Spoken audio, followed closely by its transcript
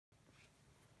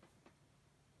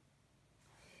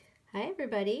Hi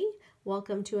everybody,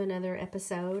 welcome to another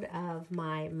episode of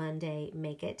my Monday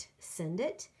Make It, Send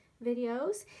It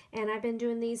videos. And I've been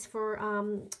doing these for,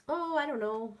 I don't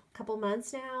know, a couple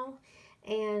months now.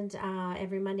 And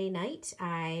every Monday night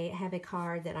I have a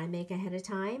card that I make ahead of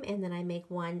time, and then I make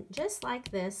one just like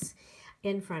this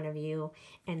in front of you.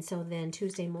 And so then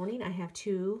Tuesday morning I have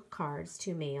 2 cards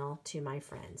to mail to my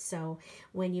friends. So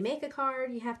when you make a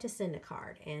card, you have to send a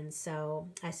card. And so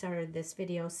I started this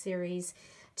video series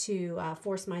to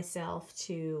force myself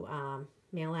to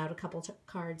mail out a couple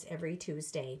cards every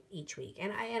Tuesday each week.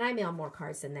 And I mail more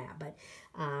cards than that, but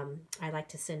I like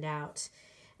to send out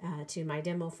to my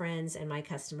demo friends and my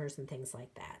customers and things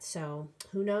like that. So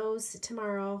who knows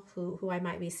tomorrow who I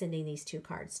might be sending these 2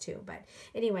 cards to. But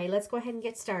anyway, let's go ahead and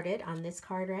get started on this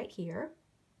card right here.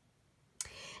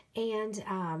 And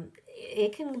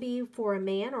it can be for a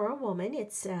man or a woman.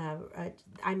 It's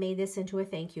I made this into a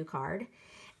thank you card.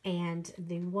 And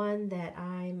the one that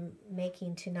I'm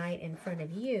making tonight in front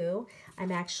of you,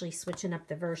 I'm actually switching up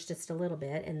the verse just a little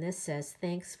bit. And this says,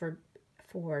 thanks for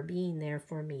being there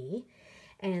for me.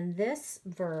 And this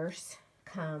verse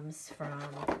comes from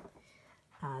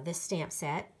this stamp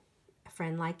set, A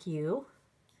Friend Like You.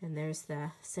 And there's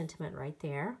the sentiment right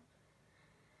there.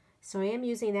 So I am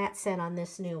using that set on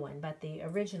this new one, but the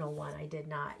original one I did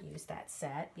not use that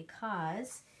set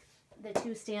because the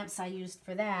 2 stamps I used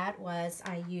for that was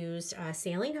I used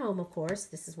Sailing Home, of course.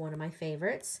 This is one of my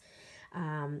favorites.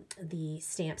 The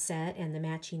stamp set and the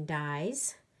matching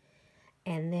dies.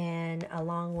 And then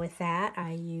along with that,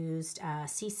 I used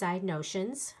Seaside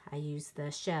Notions. I used the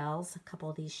shells, a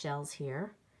couple of these shells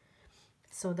here.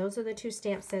 So those are the 2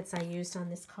 stamp sets I used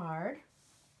on this card.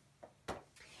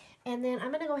 And then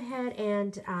I'm going to go ahead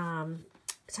and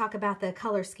talk about the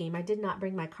color scheme. I did not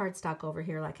bring my cardstock over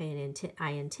here like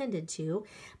I intended to,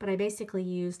 but I basically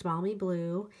used Balmy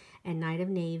Blue and Night of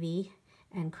Navy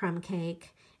and Crumb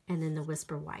Cake and then the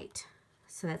Whisper White.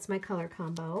 So that's my color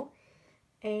combo.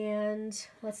 And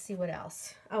let's see what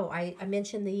else. Oh, I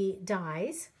mentioned the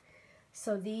dies.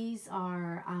 So these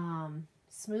are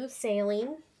smooth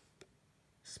sailing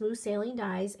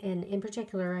dies, and in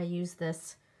particular I use the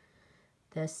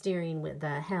steering with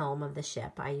the helm of the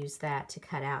ship. I use that to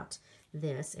cut out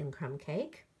this in Crumb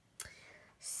Cake.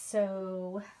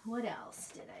 So what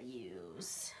else did I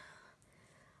use?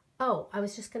 Oh, I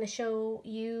was just going to show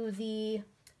you the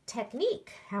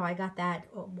technique, how I got that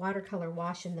watercolor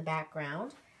wash in the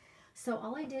background. So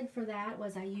all I did for that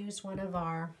was I used one of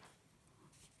our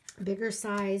bigger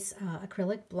size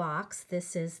acrylic blocks.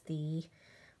 This is the,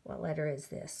 what letter is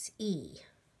this? E.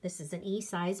 This is an E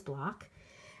size block.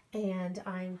 And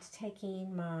I'm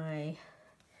taking my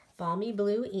Balmy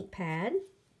Blue ink pad.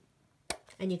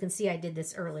 And you can see I did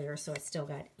this earlier, so it's still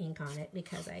got ink on it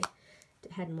because I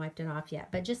hadn't wiped it off yet.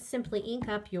 But just simply ink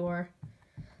up your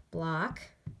block.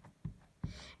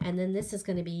 And then this is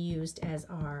going to be used as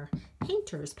our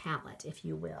painter's palette, if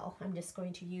you will. I'm just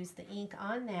going to use the ink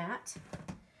on that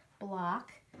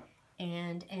block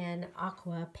and an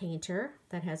aqua painter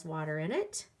that has water in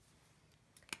it.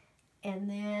 And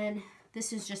then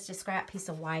this is just a scrap piece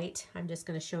of white. I'm just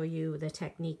going to show you the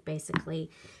technique basically.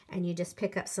 And you just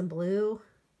pick up some blue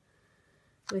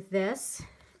with this,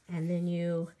 and then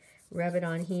you rub it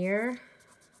on here.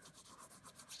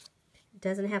 It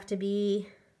doesn't have to be,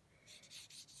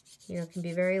 it can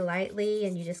be very lightly,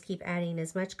 and you just keep adding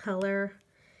as much color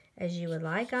as you would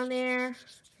like on there,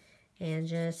 and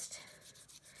just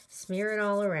smear it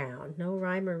all around. No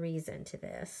rhyme or reason to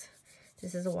this.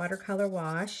 This is a watercolor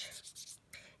wash.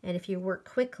 And if you work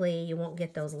quickly, you won't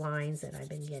get those lines that I've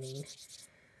been getting.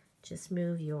 Just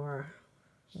move your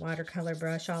watercolor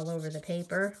brush all over the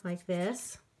paper like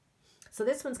this. So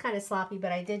this one's kind of sloppy,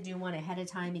 but I did do one ahead of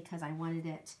time because I wanted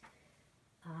it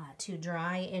to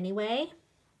dry anyway.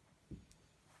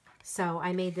 So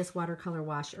I made this watercolor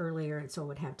wash earlier, and so it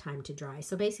would have time to dry.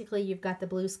 So basically you've got the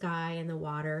blue sky and the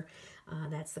water.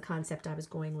 That's the concept I was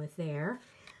going with there.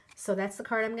 So that's the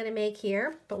card I'm going to make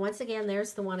here. But once again,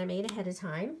 there's the one I made ahead of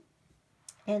time.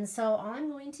 And so all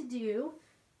I'm going to do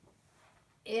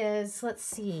is, let's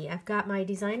see, I've got my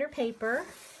designer paper.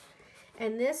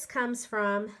 And this comes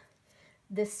from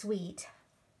the Suite.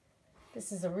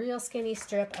 This is a real skinny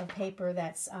strip of paper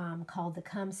that's called the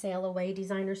Come Sail Away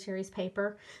Designer Series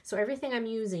paper. So everything I'm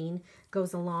using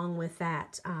goes along with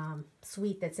that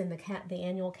suite that's in the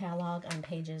annual catalog on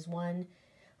pages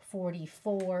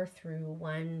 144 through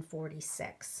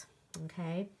 146.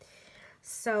 Okay,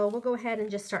 so we'll go ahead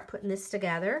and just start putting this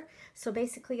together. So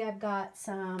basically I've got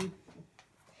some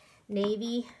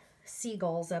navy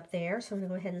seagulls up there, so I'm going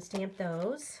to go ahead and stamp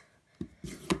those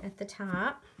at the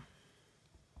top.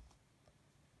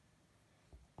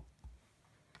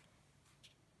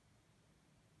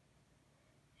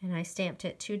 And I stamped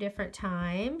it 2 different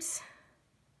times,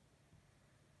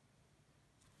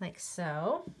 like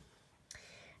so.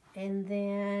 And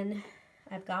then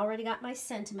I've already got my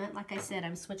sentiment. Like I said,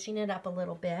 I'm switching it up a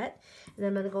little bit. And then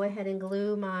I'm going to go ahead and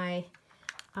glue my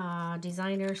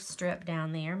designer strip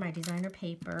down there, my designer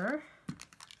paper.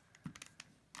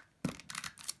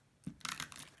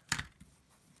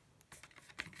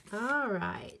 All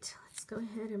right, let's go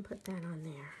ahead and put that on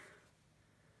there.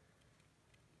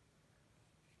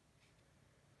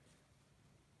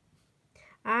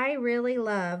 I really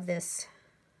love this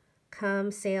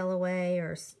Come Sail Away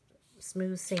or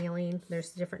Smooth Sailing.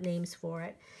 There's different names for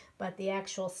it. But the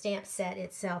actual stamp set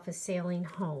itself is Sailing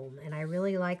Home. And I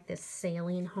really like this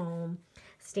Sailing Home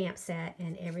stamp set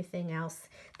and everything else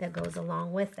that goes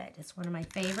along with it. It's one of my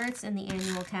favorites in the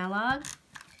annual catalog.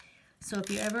 So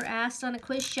if you're ever asked on a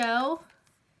quiz show,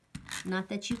 not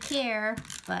that you care,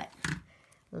 but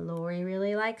Lori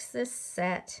really likes this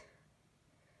set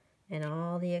and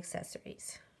all the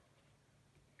accessories.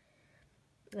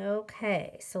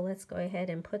 Okay, so let's go ahead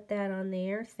and put that on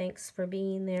there. Thanks for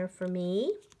being there for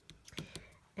me.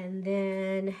 And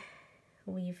then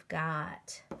we've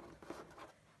got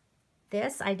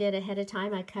this. I did ahead of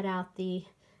time. I cut out the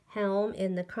helm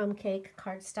in the crumb cake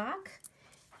cardstock.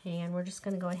 And we're just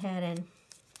going to go ahead and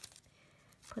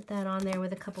put that on there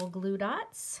with a couple glue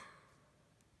dots.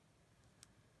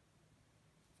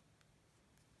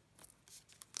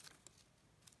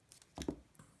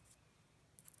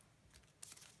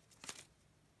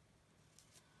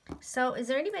 So is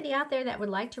there anybody out there that would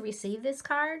like to receive this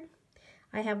card?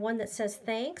 I have one that says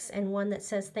thanks and one that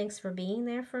says thanks for being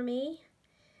there for me.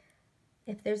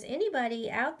 If there's anybody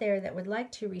out there that would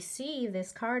like to receive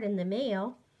this card in the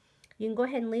mail, you can go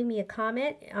ahead and leave me a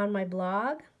comment on my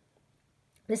blog.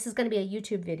 This is going to be a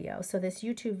YouTube video, so this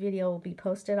YouTube video will be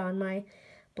posted on my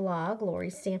blog,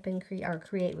 Lori's Stampin'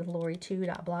 Create with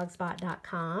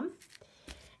Lori2.blogspot.com.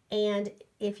 And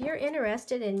if you're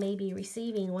interested in maybe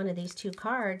receiving one of these 2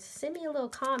 cards, send me a little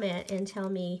comment and tell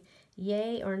me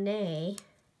yay or nay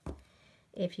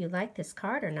if you like this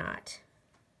card or not.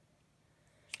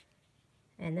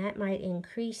 And that might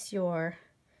increase your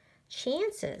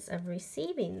chances of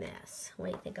receiving this. What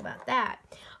do you think about that?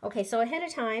 Okay, so ahead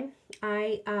of time,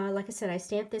 like I said, I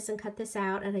stamped this and cut this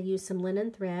out, and I used some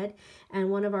linen thread and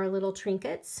one of our little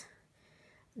trinkets.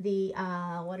 The,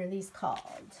 what are these called?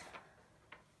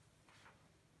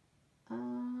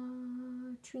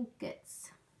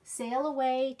 Trinkets. Sail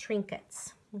Away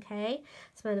trinkets. Okay,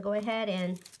 so I'm going to go ahead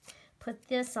and put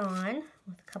this on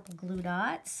with a couple glue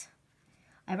dots.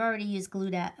 I've already used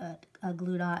a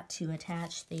glue dot to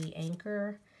attach the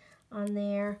anchor on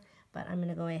there, but I'm going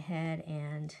to go ahead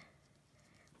and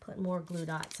put more glue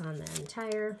dots on the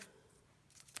entire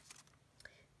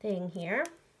thing here.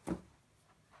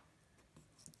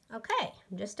 Okay,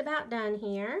 I'm just about done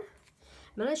here.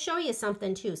 I'm going to show you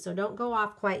something too, so don't go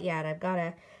off quite yet. I've got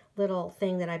a little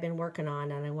thing that I've been working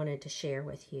on and I wanted to share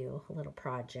with you, a little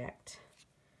project.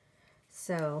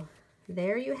 So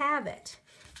there you have it.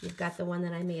 You've got the one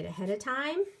that I made ahead of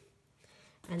time,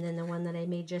 and then the one that I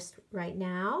made just right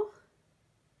now.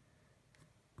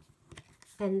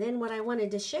 And then what I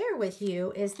wanted to share with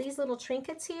you is these little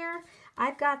trinkets here.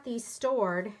 I've got these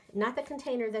stored, not the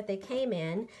container that they came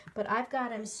in, but I've got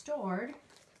them stored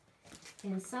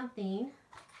in something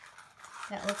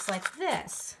that looks like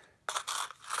this.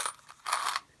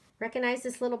 Recognize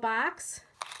this little box?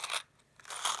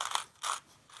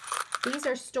 These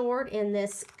are stored in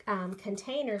this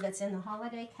container that's in the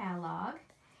holiday catalog.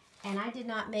 And I did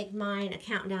not make mine a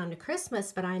countdown to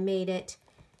Christmas, but I made it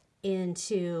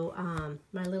into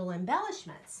my little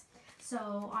embellishments.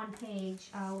 So on page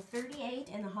 38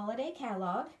 in the holiday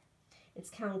catalog,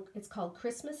 it's called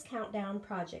Christmas Countdown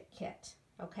Project Kit.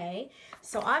 Okay,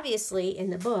 so obviously in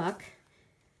the book,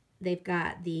 they've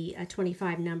got the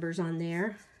 25 numbers on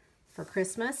there for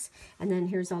Christmas, and then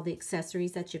here's all the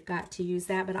accessories that you've got to use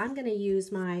that. But I'm going to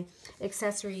use my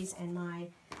accessories and my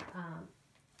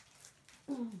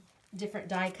different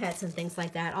die cuts and things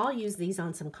like that. I'll use these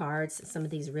on some cards, some of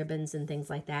these ribbons and things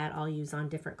like that I'll use on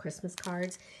different Christmas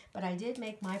cards. But I did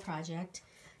make my project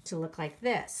to look like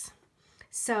this.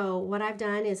 So what I've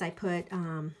done is I put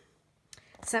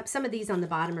some of these on the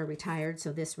bottom are retired,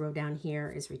 so this row down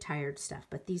here is retired stuff.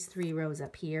 But these 3 rows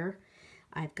up here,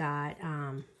 I've got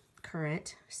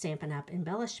current Stampin' Up!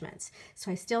 Embellishments.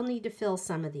 So I still need to fill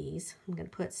some of these. I'm going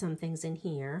to put some things in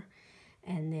here.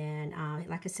 And then,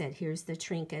 like I said, here's the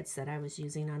trinkets that I was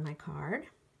using on my card.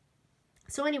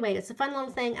 So anyway, it's a fun little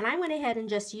thing, and I went ahead and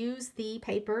just used the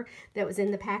paper that was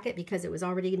in the packet because it was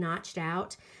already notched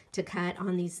out to cut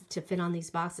on these, to fit on these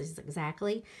boxes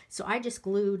exactly. So I just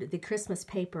glued the Christmas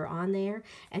paper on there,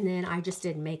 and then I just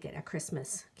didn't make it a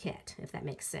Christmas kit, if that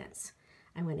makes sense.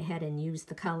 I went ahead and used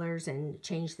the colors and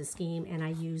changed the scheme, and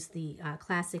I used the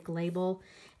classic label,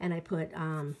 and I put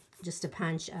just a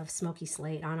punch of smoky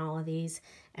slate on all of these,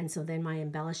 and so then my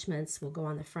embellishments will go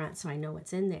on the front so I know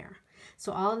what's in there.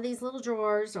 So all of these little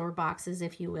drawers, or boxes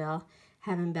if you will,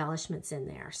 have embellishments in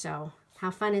there. So how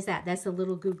fun is that? That's the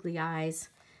little googly eyes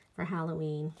for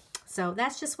Halloween. So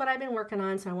that's just what I've been working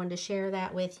on, so I wanted to share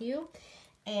that with you.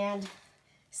 And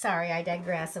sorry, I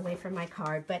digress away from my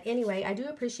card. But anyway, I do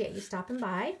appreciate you stopping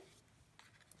by.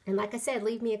 And like I said,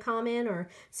 leave me a comment or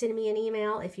send me an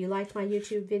email if you liked my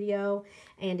YouTube video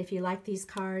and if you like these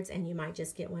cards, and you might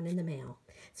just get one in the mail.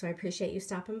 So I appreciate you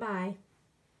stopping by.